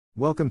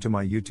Welcome to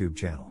my YouTube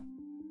channel.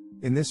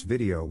 In this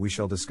video we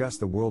shall discuss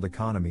the world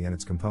economy and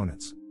its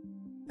components.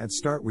 At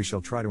start we shall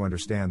try to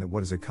understand that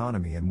what is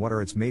economy and what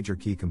are its major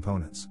key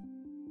components.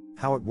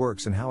 How it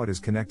works and how it is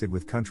connected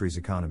with countries'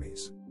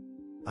 economies.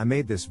 I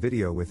made this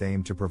video with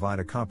aim to provide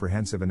a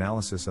comprehensive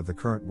analysis of the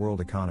current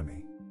world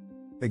economy,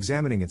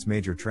 examining its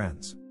major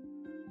trends,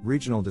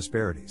 regional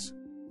disparities,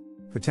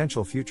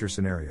 potential future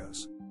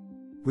scenarios.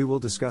 We will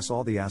discuss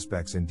all the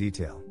aspects in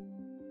detail.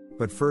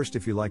 But first,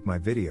 if you like my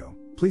video,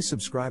 please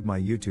subscribe my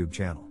YouTube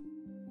channel,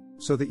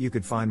 so that you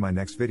could find my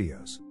next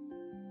videos.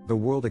 The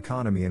world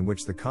economy, in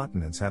which the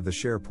continents have the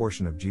share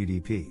portion of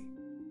GDP.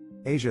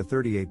 Asia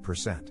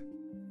 38%.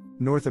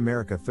 North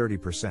America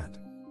 30%.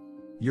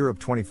 Europe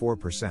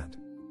 24%.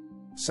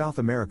 South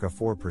America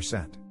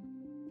 4%.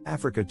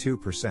 Africa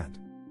 2%.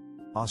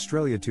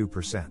 Australia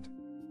 2%.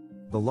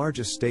 The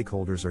largest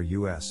stakeholders are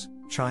US,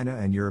 China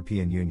and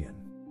European Union.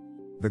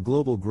 The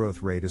global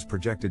growth rate is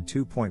projected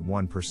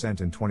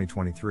 2.1% in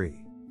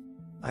 2023.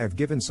 I have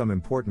given some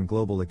important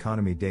global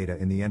economy data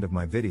in the end of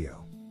my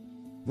video.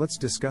 Let's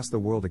discuss the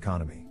world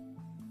economy.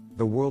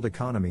 The world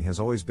economy has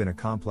always been a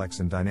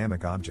complex and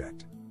dynamic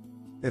object.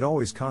 It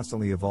always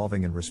constantly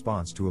evolving in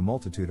response to a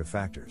multitude of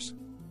factors.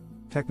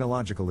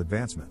 Technological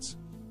advancements,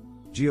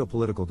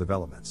 geopolitical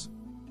developments,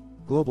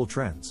 global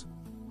trends.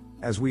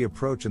 As we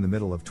approach in the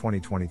middle of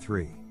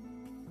 2023,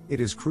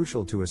 it is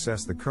crucial to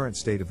assess the current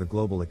state of the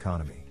global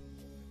economy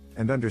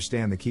and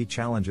understand the key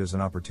challenges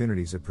and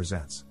opportunities it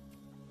presents.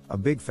 A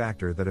big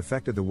factor that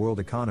affected the world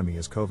economy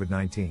is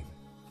COVID-19.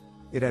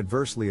 It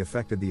adversely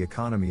affected the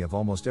economy of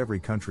almost every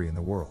country in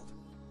the world.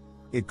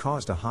 It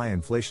caused a high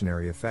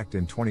inflationary effect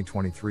in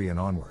 2023 and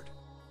onward.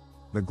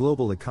 The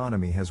global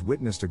economy has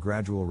witnessed a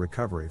gradual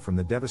recovery from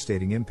the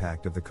devastating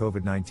impact of the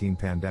COVID-19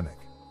 pandemic.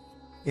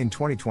 In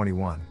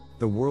 2021,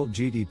 the world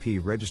GDP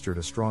registered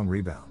a strong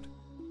rebound,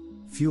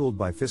 fueled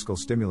by fiscal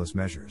stimulus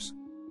measures,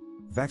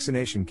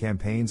 vaccination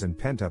campaigns and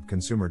pent-up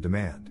consumer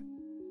demand.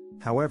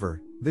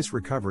 However, this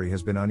recovery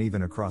has been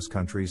uneven across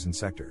countries and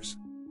sectors.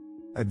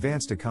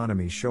 Advanced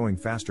economies showing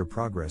faster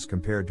progress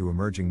compared to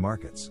emerging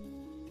markets.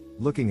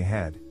 Looking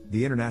ahead,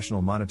 the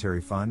International Monetary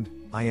Fund,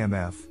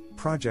 IMF,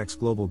 projects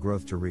global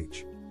growth to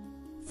reach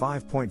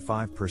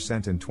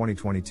 5.5% in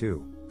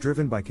 2022,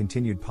 driven by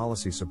continued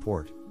policy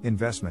support,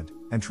 investment,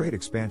 and trade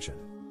expansion.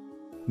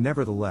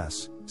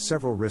 Nevertheless,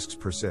 several risks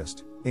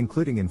persist,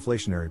 including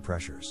inflationary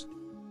pressures,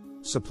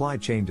 supply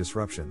chain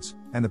disruptions,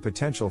 and the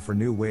potential for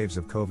new waves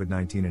of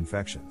COVID-19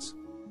 infections.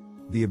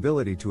 The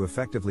ability to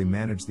effectively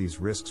manage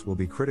these risks will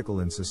be critical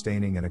in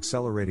sustaining and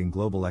accelerating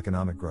global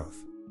economic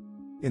growth.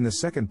 In the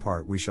second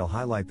part, we shall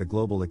highlight the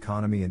global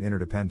economy and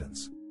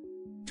interdependence.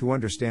 To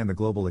understand the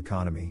global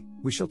economy,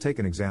 we shall take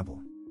an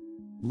example.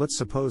 Let's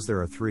suppose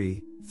there are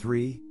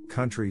three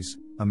countries: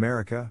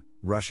 America,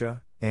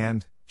 Russia,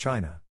 and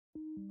China.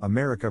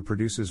 America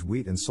produces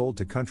wheat and sold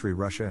to country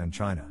Russia and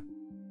China.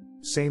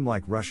 Same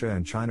like Russia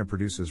and China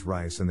produces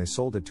rice and they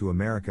sold it to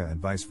America and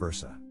vice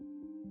versa.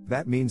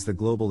 That means the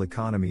global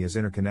economy is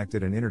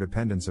interconnected and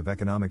interdependence of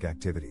economic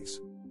activities,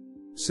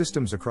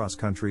 systems across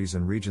countries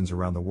and regions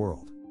around the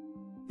world.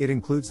 It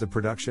includes the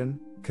production,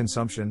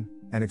 consumption,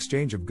 and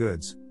exchange of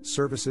goods,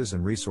 services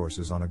and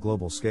resources on a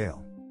global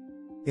scale.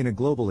 In a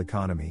global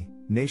economy,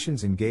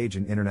 nations engage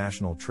in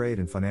international trade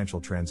and financial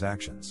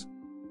transactions,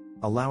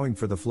 allowing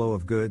for the flow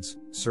of goods,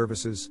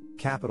 services,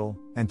 capital,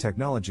 and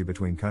technology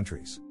between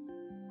countries.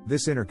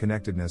 This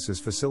interconnectedness is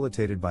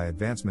facilitated by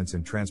advancements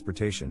in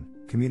transportation,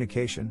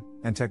 communication,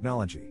 and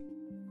technology,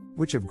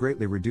 which have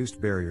greatly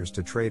reduced barriers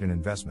to trade and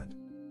investment.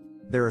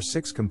 There are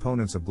 6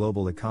 components of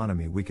global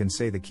economy. We can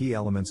say the key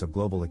elements of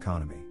global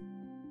economy: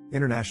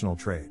 international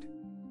trade,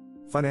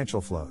 financial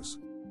flows,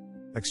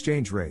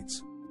 exchange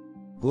rates,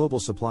 global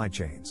supply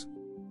chains,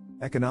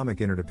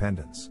 economic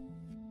interdependence,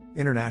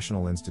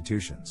 international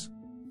institutions.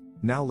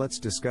 Now let's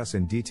discuss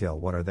in detail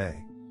what are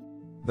they.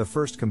 The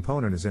first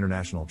component is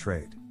international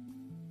trade.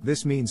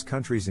 This means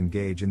countries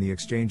engage in the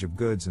exchange of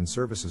goods and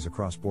services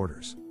across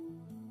borders.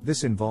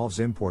 This involves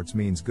imports,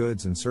 means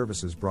goods and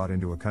services brought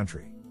into a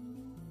country,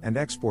 and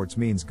exports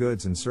means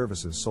goods and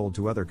services sold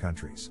to other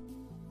countries.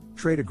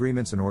 Trade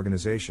agreements and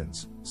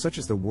organizations, such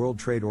as the World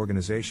Trade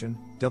Organization,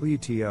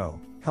 WTO,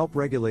 help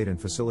regulate and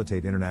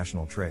facilitate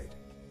international trade.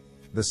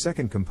 The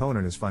second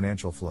component is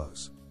financial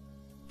flows.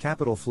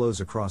 Capital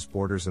flows across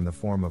borders in the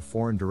form of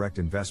foreign direct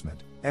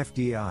investment,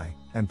 FDI,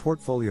 and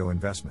portfolio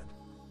investment.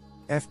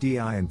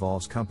 FDI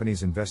involves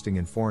companies investing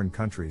in foreign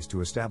countries to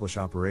establish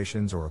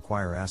operations or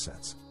acquire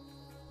assets,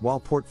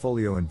 while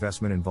portfolio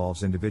investment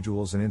involves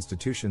individuals and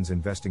institutions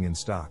investing in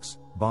stocks,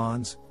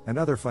 bonds, and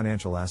other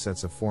financial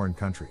assets of foreign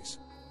countries.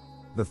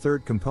 The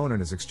third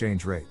component is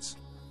exchange rates.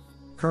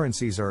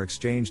 Currencies are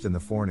exchanged in the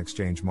foreign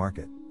exchange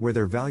market, where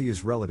their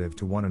values relative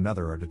to one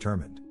another are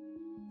determined.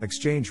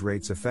 Exchange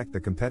rates affect the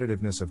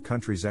competitiveness of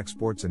countries'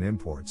 exports and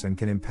imports and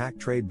can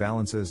impact trade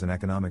balances and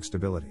economic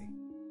stability.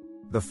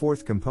 The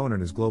fourth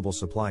component is global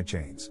supply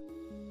chains.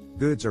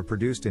 Goods are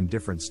produced in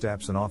different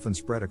steps and often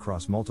spread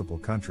across multiple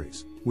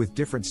countries, with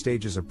different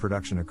stages of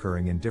production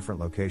occurring in different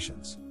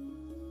locations.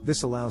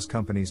 This allows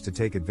companies to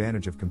take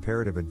advantage of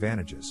comparative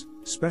advantages,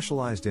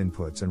 specialized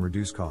inputs, and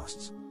reduce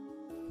costs.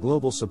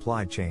 Global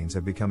supply chains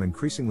have become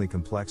increasingly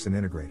complex and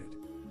integrated.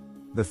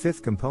 The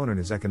fifth component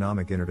is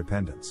economic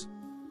interdependence.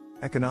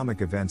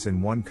 Economic events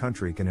in one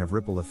country can have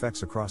ripple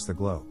effects across the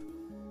globe.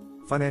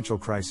 Financial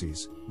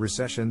crises,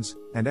 recessions,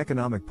 and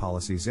economic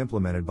policies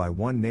implemented by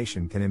one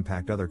nation can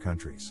impact other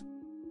countries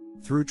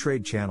through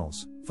trade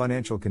channels,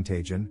 financial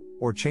contagion,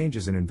 or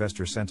changes in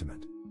investor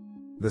sentiment.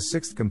 The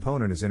sixth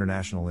component is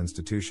international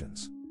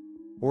institutions.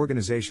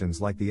 Organizations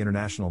like the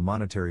International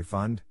Monetary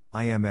Fund,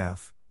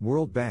 IMF,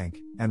 World Bank,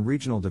 and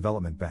regional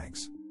development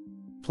banks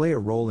play a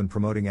role in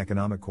promoting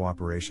economic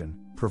cooperation,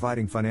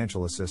 providing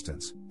financial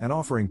assistance, and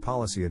offering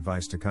policy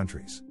advice to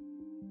countries.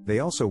 They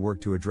also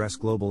work to address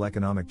global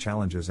economic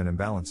challenges and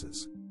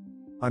imbalances.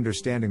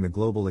 Understanding the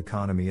global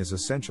economy is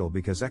essential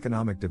because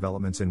economic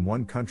developments in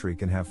one country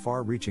can have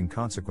far-reaching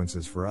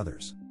consequences for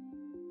others.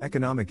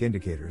 Economic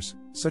indicators,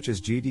 such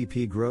as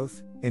GDP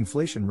growth,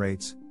 inflation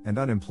rates, and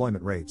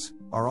unemployment rates,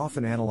 are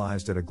often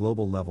analyzed at a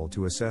global level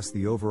to assess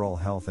the overall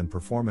health and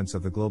performance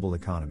of the global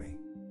economy.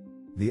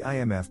 The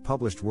IMF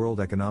published World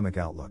Economic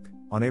Outlook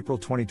on April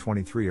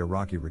 2023, a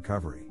rocky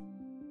recovery.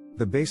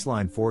 The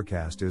baseline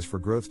forecast is for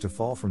growth to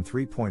fall from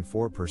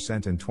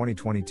 3.4% in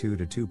 2022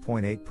 to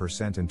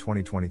 2.8% in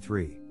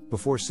 2023,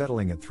 before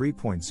settling at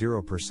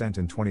 3.0%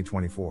 in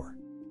 2024.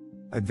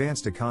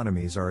 Advanced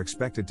economies are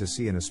expected to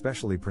see an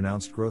especially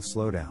pronounced growth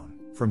slowdown,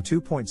 from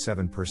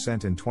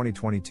 2.7% in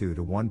 2022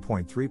 to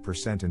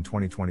 1.3% in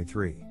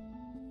 2023.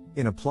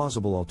 In a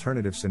plausible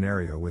alternative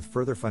scenario with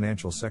further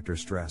financial sector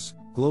stress,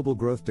 global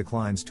growth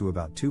declines to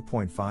about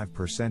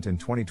 2.5% in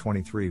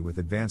 2023, with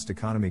advanced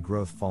economy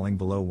growth falling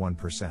below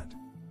 1%.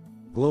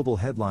 Global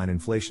headline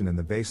inflation in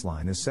the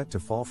baseline is set to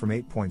fall from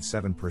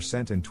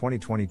 8.7% in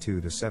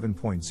 2022 to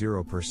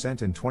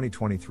 7.0% in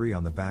 2023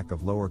 on the back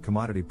of lower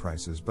commodity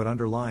prices, but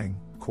underlying,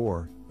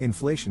 core,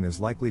 inflation is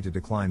likely to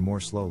decline more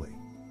slowly.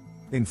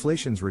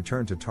 Inflation's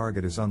return to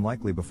target is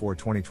unlikely before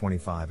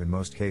 2025 in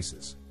most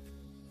cases.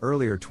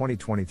 Earlier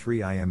 2023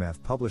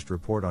 IMF published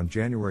report on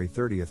January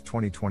 30,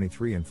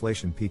 2023,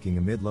 inflation peaking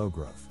amid low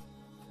growth.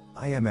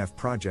 IMF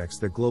projects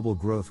that global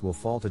growth will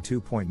fall to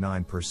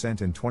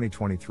 2.9% in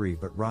 2023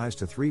 but rise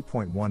to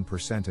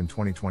 3.1% in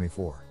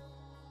 2024.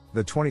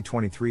 The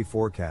 2023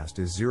 forecast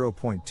is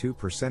 0.2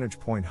 percentage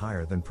point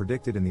higher than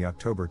predicted in the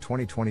October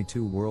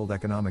 2022 World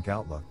Economic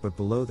Outlook, but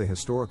below the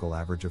historical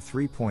average of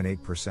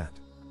 3.8%.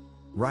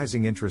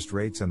 Rising interest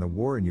rates and the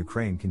war in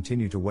Ukraine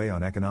continue to weigh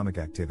on economic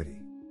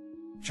activity.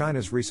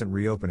 China's recent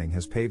reopening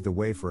has paved the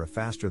way for a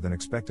faster than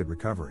expected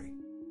recovery.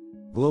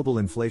 Global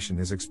inflation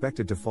is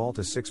expected to fall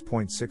to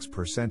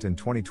 6.6% in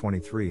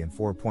 2023 and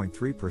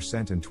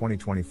 4.3% in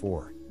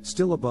 2024,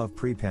 still above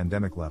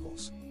pre-pandemic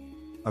levels.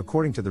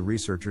 According to the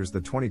researchers,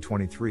 the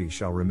 2023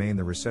 shall remain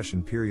the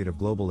recession period of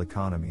global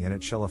economy, and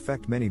it shall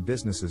affect many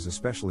businesses,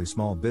 especially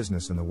small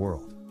business in the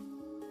world.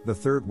 The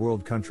third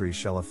world countries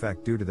shall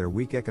affect due to their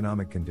weak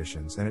economic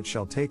conditions, and it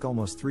shall take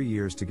almost 3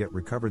 years to get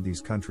recovered these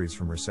countries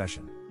from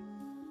recession.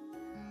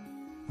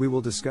 We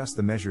will discuss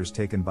the measures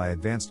taken by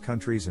advanced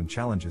countries and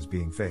challenges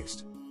being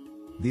faced.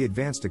 The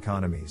advanced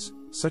economies,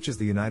 such as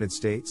the United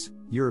States,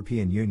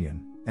 European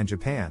Union, and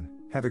Japan,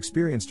 have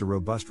experienced a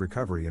robust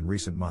recovery in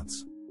recent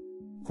months.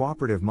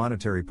 Cooperative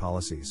monetary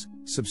policies,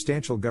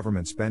 substantial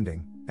government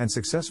spending, and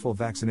successful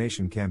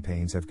vaccination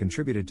campaigns have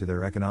contributed to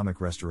their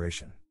economic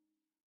restoration.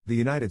 The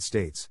United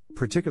States,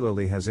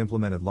 particularly, has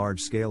implemented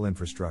large-scale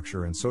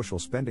infrastructure and social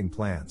spending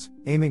plans,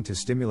 aiming to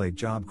stimulate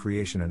job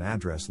creation and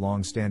address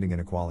long-standing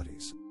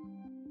inequalities.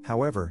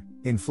 However,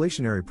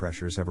 inflationary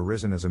pressures have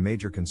arisen as a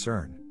major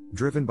concern,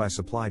 driven by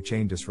supply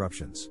chain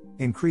disruptions,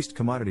 increased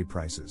commodity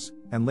prices,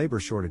 and labor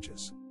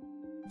shortages.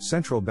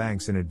 Central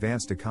banks in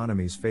advanced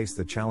economies face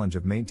the challenge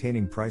of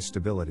maintaining price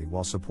stability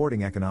while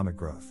supporting economic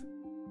growth.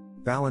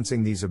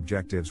 Balancing these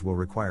objectives will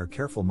require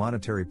careful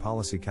monetary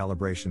policy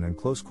calibration and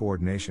close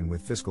coordination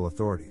with fiscal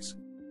authorities.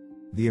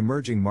 The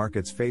emerging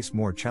markets face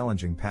more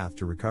challenging path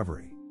to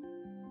recovery.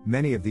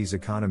 Many of these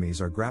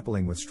economies are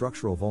grappling with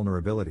structural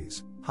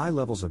vulnerabilities, high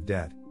levels of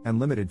debt, and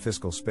limited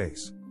fiscal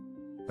space.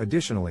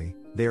 Additionally,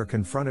 they are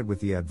confronted with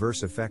the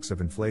adverse effects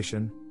of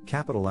inflation,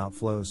 capital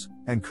outflows,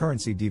 and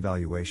currency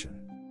devaluation.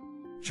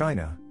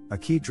 China, a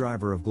key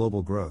driver of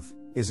global growth,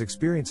 is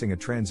experiencing a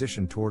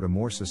transition toward a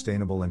more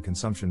sustainable and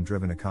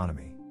consumption-driven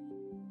economy.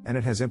 And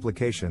it has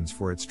implications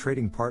for its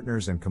trading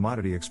partners and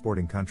commodity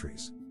exporting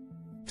countries.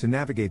 To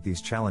navigate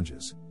these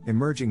challenges,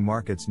 emerging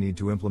markets need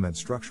to implement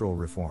structural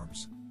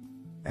reforms,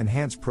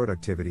 enhance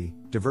productivity,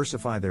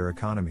 diversify their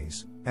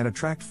economies, and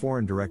attract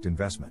foreign direct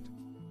investment.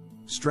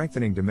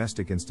 Strengthening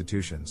domestic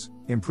institutions,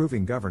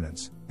 improving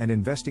governance, and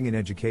investing in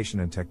education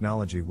and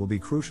technology will be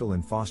crucial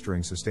in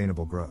fostering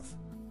sustainable growth.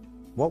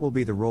 What will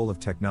be the role of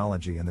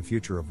technology and the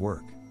future of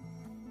work?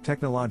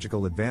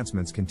 Technological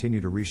advancements continue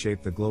to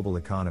reshape the global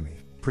economy,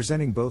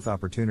 presenting both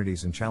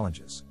opportunities and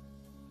challenges.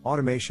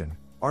 Automation,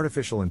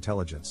 artificial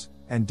intelligence,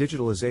 and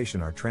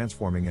digitalization are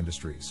transforming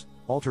industries,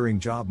 altering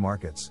job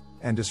markets,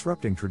 and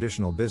disrupting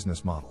traditional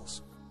business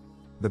models.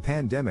 The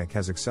pandemic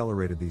has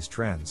accelerated these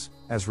trends,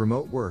 as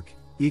remote work,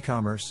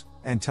 e-commerce,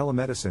 and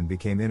telemedicine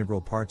became integral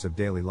parts of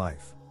daily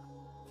life.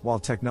 While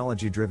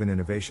technology-driven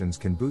innovations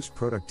can boost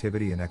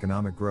productivity and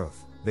economic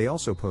growth, they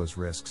also pose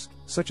risks,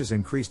 such as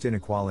increased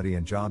inequality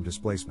and job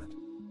displacement.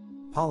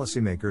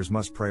 Policymakers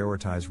must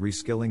prioritize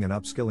reskilling and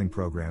upskilling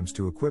programs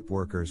to equip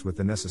workers with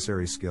the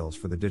necessary skills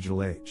for the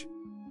digital age.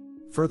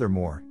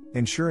 Furthermore,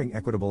 ensuring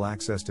equitable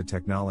access to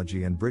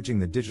technology and bridging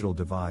the digital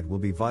divide will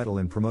be vital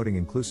in promoting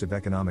inclusive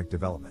economic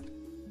development.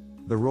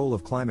 The role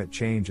of climate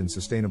change and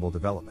sustainable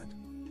development.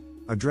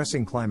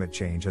 Addressing climate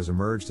change has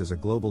emerged as a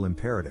global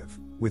imperative,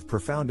 with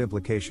profound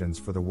implications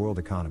for the world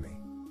economy.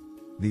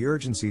 The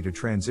urgency to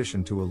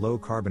transition to a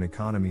low-carbon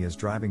economy is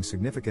driving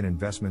significant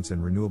investments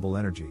in renewable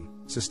energy,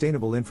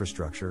 sustainable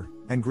infrastructure,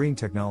 and green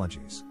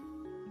technologies.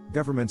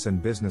 Governments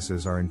and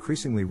businesses are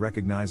increasingly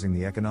recognizing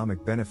the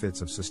economic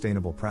benefits of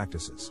sustainable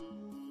practices.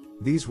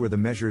 These were the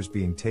measures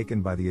being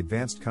taken by the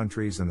advanced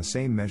countries, and the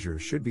same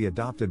measures should be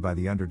adopted by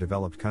the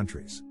underdeveloped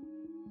countries,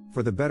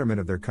 for the betterment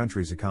of their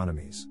countries'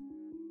 economies.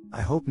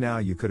 I hope now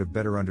you could have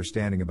better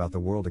understanding about the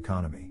world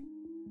economy.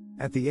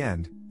 At the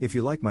end, if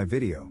you like my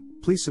video,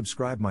 please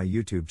subscribe my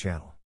YouTube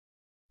channel,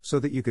 so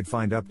that you could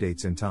find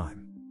updates in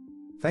time.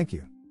 Thank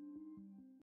you.